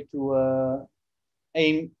would be to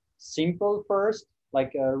aim simple first,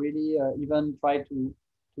 like really even try to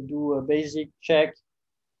do a basic check,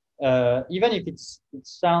 even if it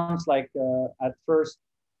sounds like at first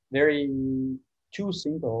very too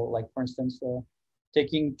simple. Like for instance,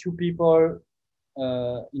 taking two people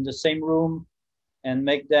in the same room and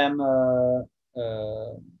make them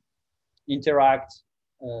interact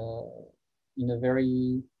in a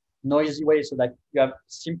very noisy way, so that you have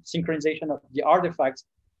synchronization of the artifacts,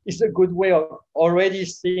 is a good way of already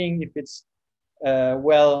seeing if it's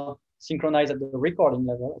well synchronized at the recording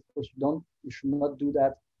level. Of course, you should not do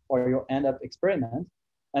that for your end-up experiment.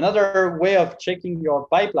 Another way of checking your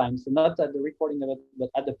pipeline, so not at the recording level, but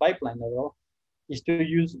at the pipeline level, is to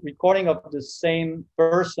use recording of the same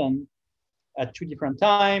person at two different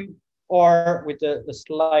times, or with a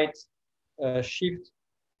slight shift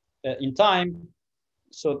in time.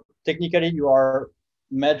 So technically you are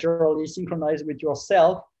majorly synchronized with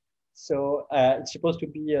yourself. So it's supposed to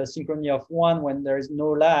be a synchrony of one when there is no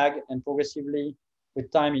lag, and progressively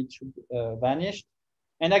with time it should vanish.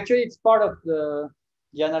 And actually it's part of the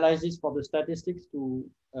analysis for the statistics to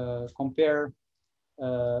compare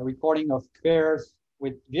recording of pairs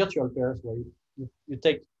with virtual pairs, where you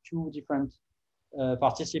take two different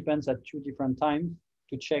participants at two different times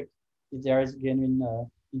to check if there is genuine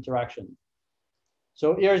interaction.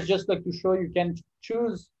 So here is just like to show you can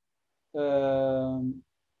choose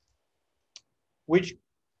which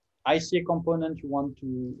ICA component you want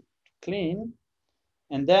to clean.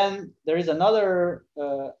 And then there is another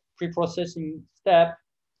pre-processing step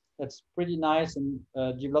that's pretty nice and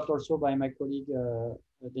developed also by my colleague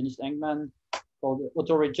Dennis Engman, called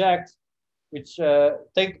auto-reject, which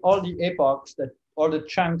take all the epochs, all the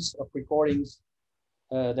chunks of recordings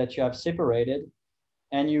that you have separated,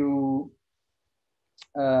 and you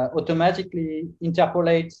automatically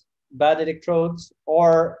interpolate bad electrodes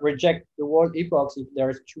or reject the whole epochs if there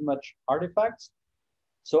is too much artifacts.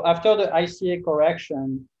 So after the ICA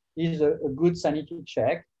correction is a good sanity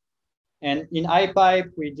check. And in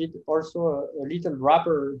HyPyP, we did also a little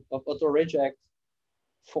wrapper of auto-reject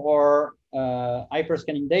for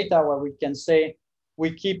hyperscanning data, where we can say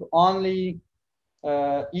we keep only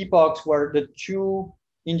epochs where the two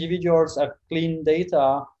individuals have clean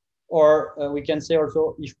data, or we can say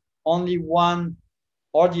also if only one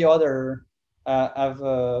or the other have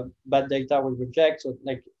bad data, we reject. So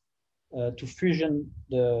like to fusion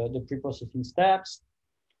the pre-processing steps.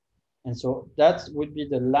 And so that would be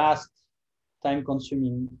the last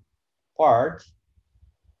time-consuming part.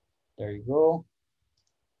 There you go.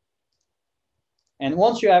 And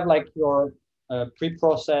once you have like your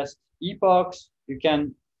pre-processed epochs, you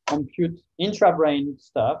can compute intra-brain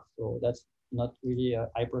stuff. So that's not really a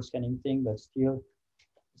hyperscanning thing, but still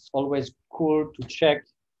it's always cool to check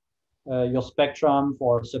your spectrum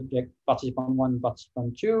for subject participant 1 and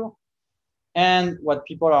participant 2. And what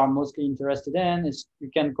people are mostly interested in is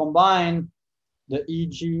you can combine the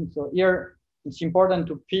EEG. So here it's important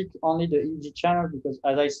to pick only the EEG channel, because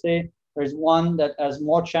as I say, there's one that has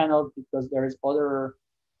more channels because there is other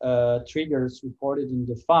triggers recorded in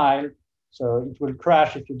the file. So it will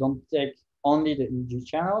crash if you don't take only the EEG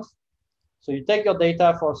channels. So you take your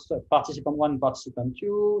data for participant 1 and participant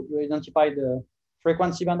 2, you identify the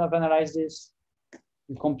frequency band of analysis,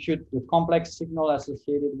 you compute the complex signal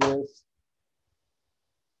associated with.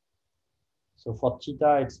 So for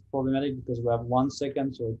theta, it's problematic because we have 1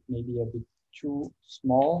 second, so it may be a bit too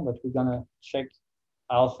small, but we're gonna check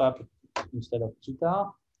alpha instead of theta.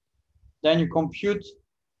 Then you compute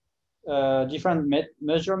different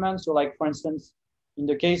measurements. So like, for instance, in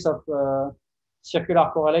the case of circular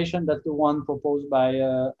correlation, that's the one proposed by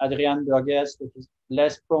Adrian Burgess, which is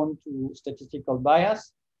less prone to statistical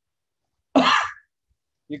bias.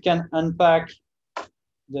 You can unpack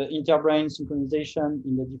the interbrain synchronization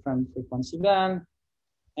in the different frequency band.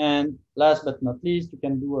 And last but not least, you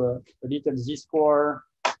can do a little z-score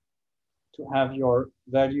to have your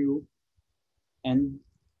value, and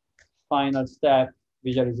final step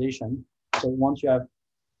visualization. So once you have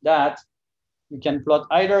that, you can plot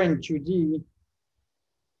either in 2D,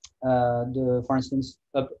 for instance,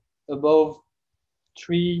 above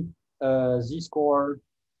 3 z-score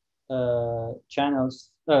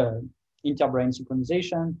channels, interbrain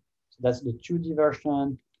synchronization. So that's the 2D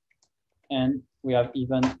version. And we have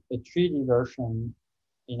even a 3D version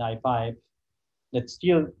in HyPyP that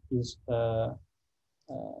still is,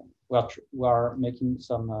 we are making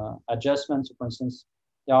some adjustments. So for instance,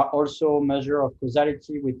 there are also measures of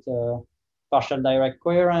causality with partial direct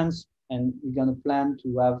coherence, and we're going to plan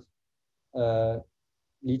to have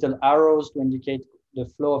little arrows to indicate the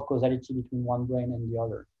flow of causality between one brain and the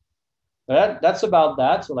other. But that's about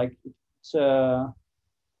that. So like it's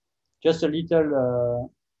just a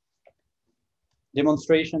little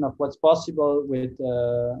demonstration of what's possible with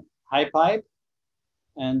HyPyP.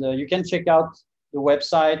 And you can check out the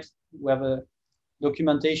website. We have a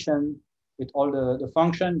documentation with all the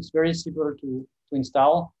functions. It's very simple to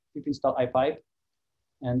install. You can install HyPyP.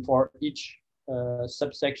 And for each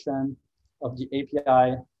subsection of the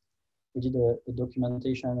API, we did a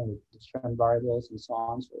documentation with different variables and so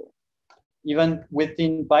on. So even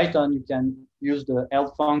within Python, you can use the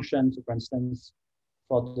help function. So for instance,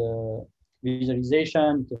 for the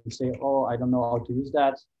visualization, you can say, oh, I don't know how to use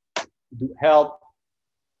that. Do help.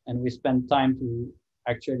 And we spend time to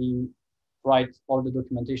actually write all the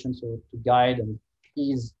documentation so to guide and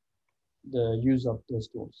ease the use of those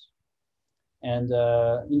tools. And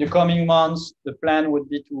in the coming months, the plan would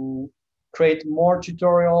be to create more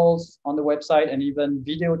tutorials on the website and even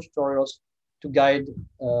video tutorials to guide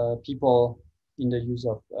people in the use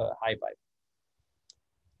of HyPyP.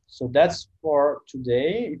 So that's for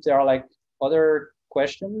today. If there are like other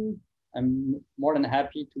questions, I'm more than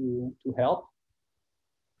happy to help.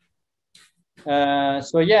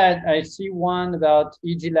 So yeah, I see one about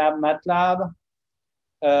EEG Lab MATLAB.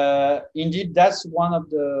 Indeed, that's one of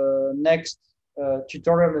the next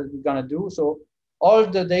tutorial that we're gonna do. So all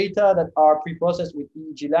the data that are pre-processed with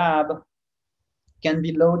EEG Lab can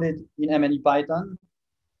be loaded in MNE-Python.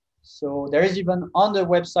 So there is even on the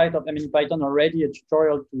website of MNE-Python already a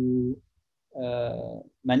tutorial to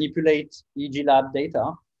manipulate EEG Lab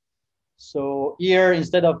data. So here,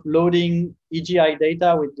 instead of loading EGI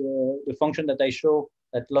data with the function that I show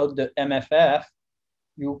that load the MFF,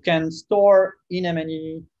 you can store in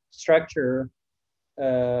MNE structure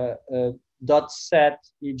a .set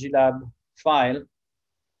EEG Lab file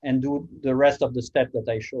and do the rest of the step that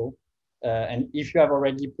I show. And if you have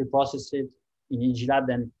already preprocessed it in EEG Lab,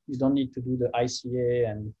 then you don't need to do the ICA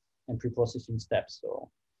and preprocessing steps.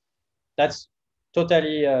 So that's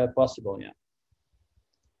totally possible, yeah.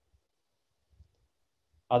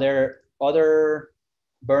 Are there other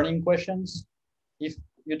burning questions? If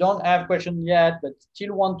you don't have questions yet, but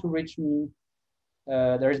still want to reach me,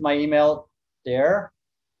 there is my email there.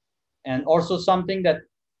 And also something that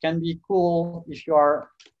can be cool if you are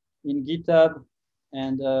in GitHub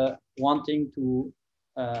and wanting to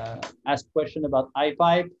ask questions about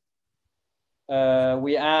HyPyP.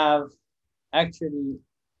 We have actually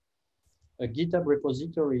a GitHub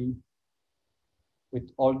repository with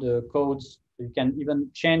all the codes. You can even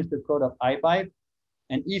change the code of HyPyP.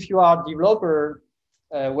 And if you are a developer,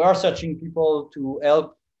 we are searching people to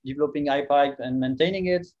help developing HyPyP and maintaining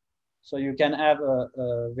it. So you can have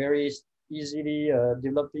a very easily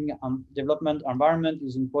development environment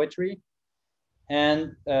using Poetry.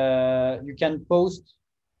 And you can post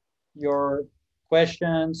your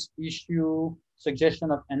questions, issue,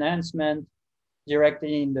 suggestion of enhancement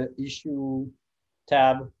directly in the issue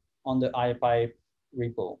tab on the HyPyP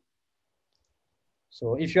repo.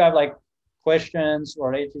 So if you have like questions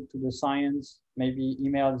related to the science, maybe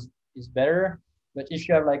email is better. But if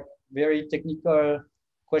you have like very technical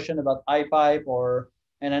question about HyPyP or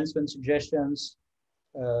enhancement suggestions,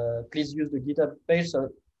 please use the GitHub page so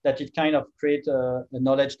that it kind of creates a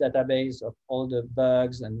knowledge database of all the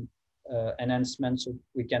bugs and enhancements so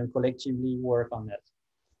we can collectively work on that.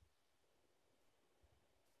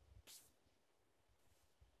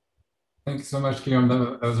 Thanks so much, Guillaume.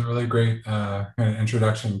 That was a really great kind of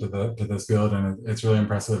introduction to this field, and it's really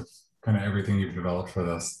impressive, kind of everything you've developed for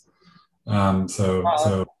this. So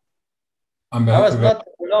I'm back. I was not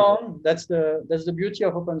alone. That's the beauty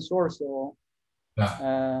of open source. So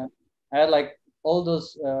yeah. I had like all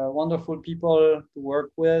those wonderful people to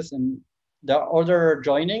work with, and there are other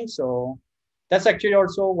joining. So that's actually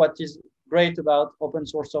also what is great about open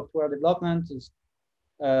source software development is.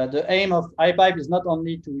 The aim of HyPyP is not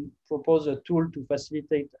only to propose a tool to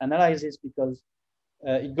facilitate analysis, because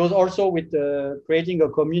it goes also with creating a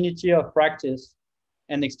community of practice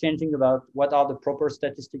and exchanging about what are the proper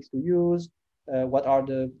statistics to use, what are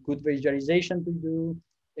the good visualization to do,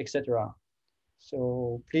 etc.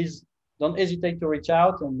 So please don't hesitate to reach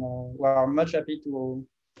out, and we are much happy to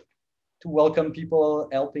welcome people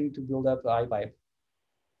helping to build up HyPyP.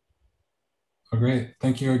 Oh, great.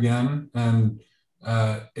 Thank you again. And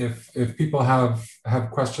If people have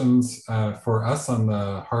questions for us on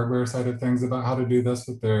the hardware side of things about how to do this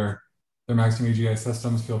with their Maximum EGI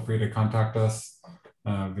systems, feel free to contact us.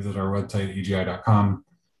 Visit our website, egi.com.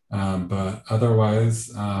 But otherwise,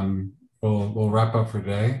 we'll wrap up for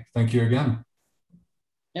today. Thank you again.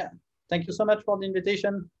 Yeah, thank you so much for the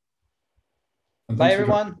invitation. And bye,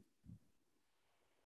 everyone.